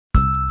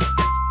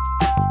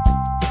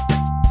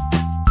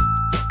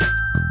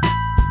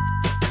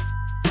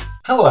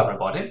Hello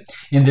everybody!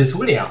 In this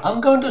video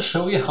I'm going to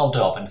show you how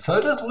to open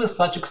photos with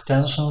such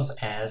extensions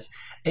as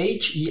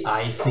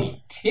HEIC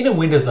in a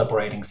Windows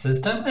operating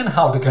system and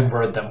how to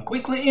convert them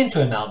quickly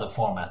into another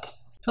format.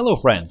 Hello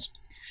friends!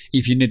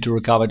 If you need to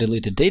recover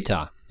deleted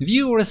data,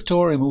 view or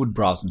restore removed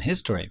browsing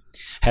history,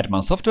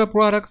 Hetman Software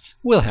Products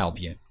will help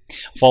you.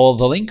 Follow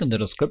the link in the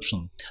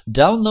description,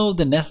 download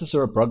the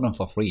necessary program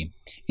for free,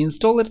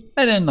 install it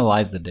and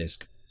analyze the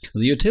disk.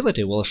 The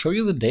utility will show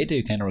you the data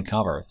you can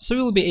recover, so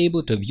you'll be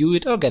able to view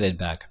it or get it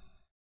back.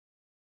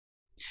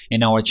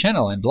 In our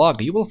channel and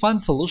blog, you will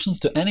find solutions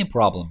to any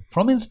problem,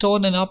 from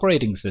installing an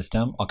operating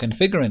system or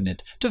configuring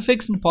it to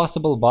fixing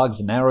possible bugs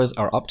and errors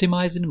or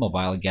optimizing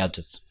mobile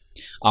gadgets.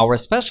 Our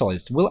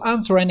specialists will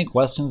answer any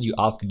questions you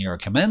ask in your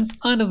comments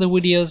under the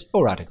videos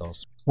or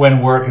articles.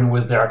 When working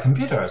with their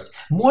computers,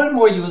 more and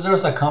more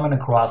users are coming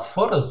across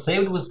photos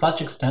saved with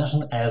such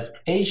extension as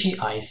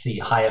HEIC,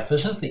 High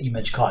Efficiency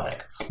Image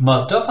Codec.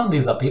 Most often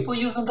these are people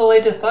using the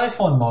latest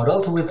iPhone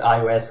models with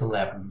iOS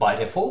 11. By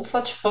default,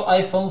 such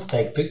iPhones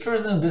take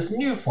pictures in this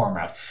new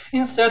format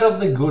instead of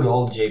the good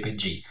old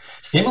JPG.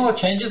 Similar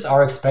changes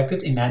are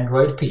expected in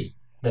Android P,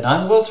 the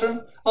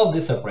non-version of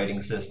this operating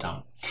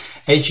system.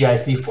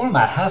 HEIC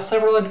format has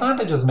several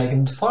advantages,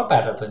 making it far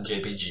better than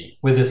JPG.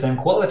 With the same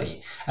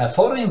quality, a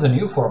photo in the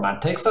new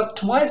format takes up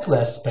twice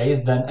less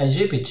space than a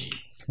JPG.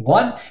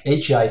 One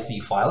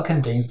HEIC file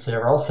contains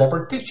several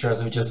separate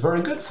pictures, which is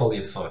very good for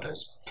live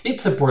photos. It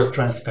supports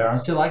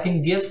transparency like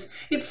in GIFs.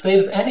 It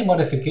saves any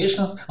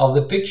modifications of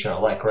the picture,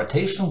 like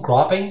rotation,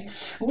 cropping,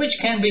 which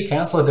can be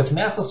cancelled if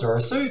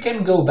necessary, so you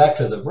can go back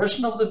to the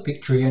version of the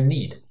picture you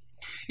need.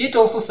 It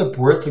also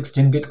supports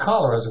 16-bit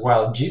colors,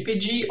 while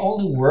JPG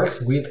only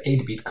works with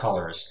 8-bit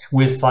colors.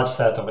 With such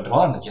set of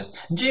advantages,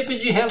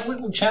 JPG has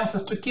little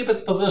chances to keep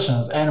its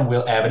positions and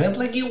will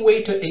evidently give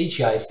way to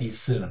HEIC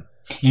soon.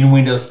 In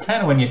Windows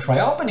 10, when you try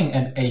opening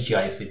an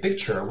HEIC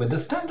picture with the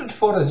standard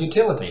Photos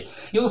utility,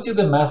 you'll see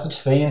the message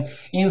saying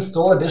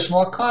 "Install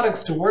additional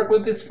codecs to work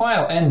with this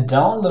file" and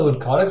 "Download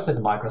codecs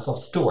at Microsoft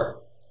Store."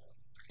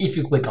 If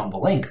you click on the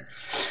link,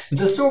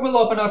 the store will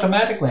open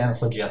automatically and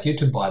suggest you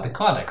to buy the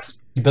codecs.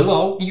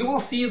 Below, you will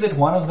see that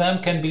one of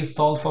them can be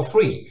installed for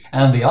free,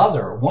 and the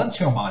other wants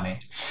your money.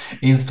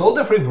 Install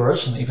the free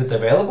version if it's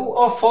available,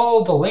 or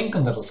follow the link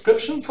in the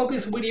description for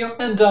this video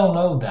and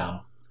download them.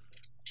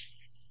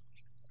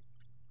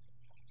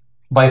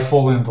 By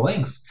following the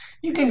links,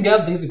 you can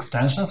get these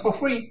extensions for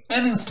free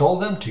and install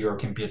them to your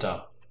computer.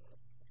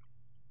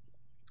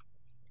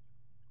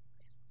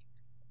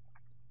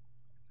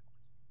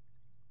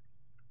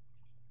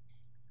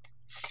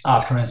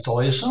 After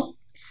installation,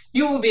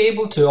 you will be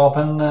able to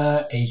open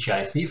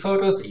HEIC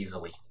photos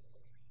easily.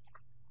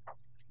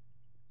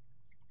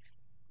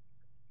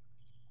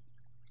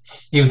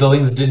 If the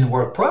links didn't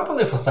work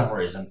properly for some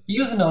reason,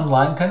 use an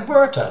online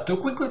converter to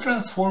quickly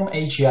transform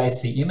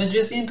HEIC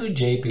images into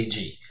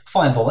JPG.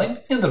 Find the link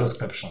in the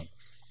description.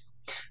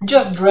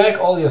 Just drag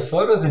all your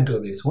photos into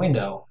this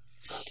window,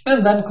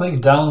 and then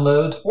click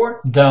Download or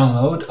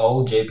Download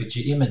all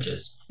JPG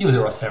images, if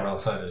there are several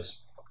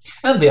photos,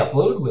 and the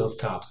upload will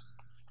start.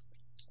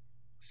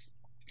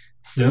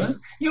 Soon,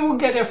 you will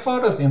get your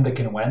photos in the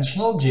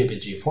conventional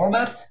JPG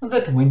format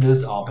that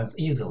Windows opens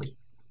easily.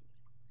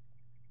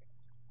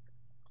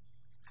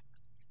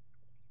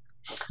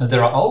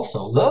 There are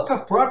also lots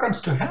of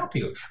programs to help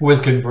you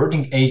with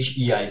converting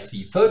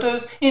HEIC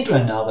photos into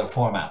another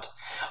format.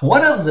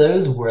 One of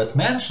those worth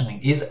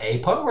mentioning is a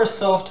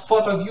PowerSoft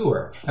Photo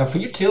Viewer, a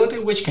free utility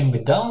which can be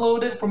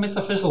downloaded from its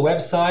official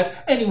website,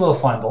 and you will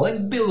find the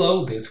link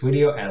below this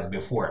video as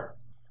before.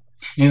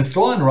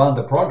 Install and run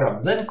the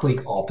program, then click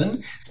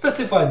Open,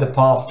 specify the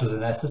path to the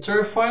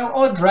necessary file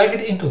or drag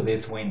it into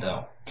this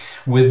window.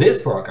 With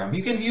this program,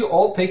 you can view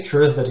all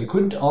pictures that you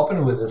couldn't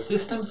open with the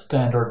system's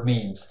standard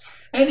means.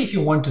 And if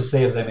you want to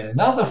save them in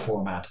another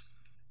format,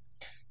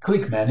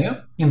 click Menu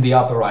in the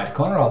upper right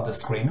corner of the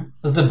screen,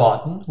 the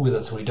button with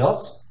the 3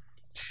 dots,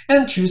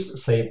 and choose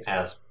Save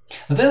As.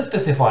 Then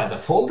specify the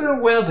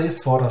folder where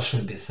this photo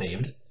should be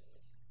saved.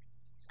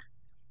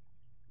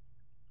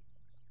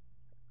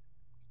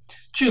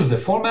 Choose the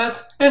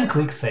format and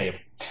click Save.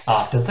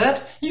 After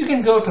that, you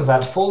can go to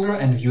that folder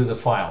and view the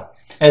file.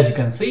 As you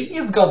can see,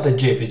 it's got the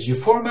JPG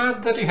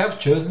format that you have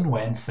chosen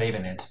when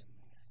saving it.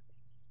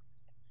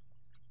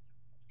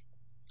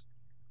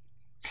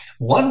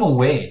 One more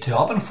way to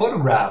open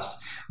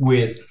photographs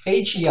with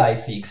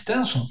HEIC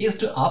extension is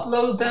to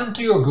upload them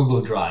to your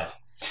Google Drive.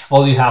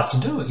 All you have to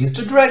do is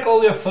to drag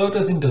all your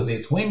photos into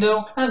this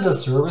window and the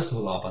service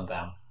will open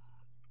them.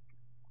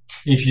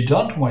 If you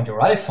don't want your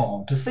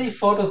iPhone to save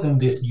photos in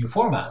this new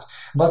format,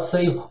 but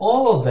save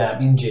all of them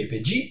in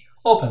JPG,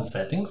 open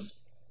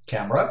Settings,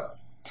 Camera,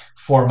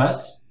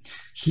 Formats.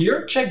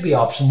 Here, check the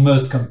option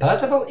Most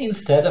Compatible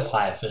instead of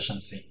High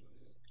Efficiency.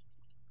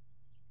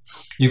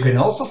 You can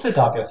also set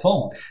up your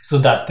phone so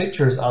that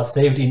pictures are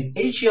saved in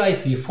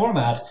HEIC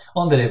format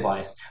on the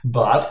device,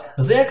 but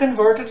they are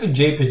converted to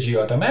JPG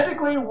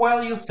automatically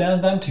while you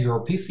send them to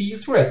your PC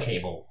through a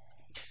cable.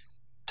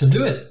 To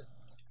do it,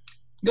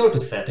 go to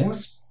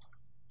Settings,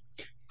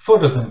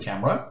 Photos and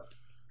Camera,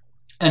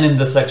 and in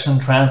the section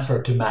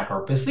Transfer to Mac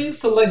or PC,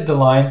 select the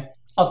line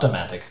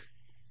Automatic.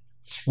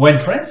 When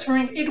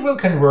transferring, it will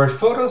convert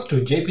photos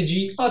to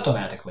JPG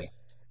automatically.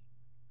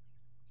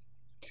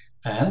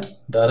 And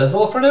that is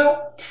all for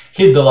now.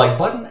 Hit the like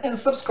button and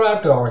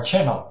subscribe to our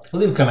channel.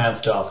 Leave comments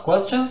to ask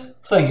questions.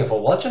 Thank you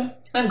for watching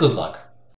and good luck!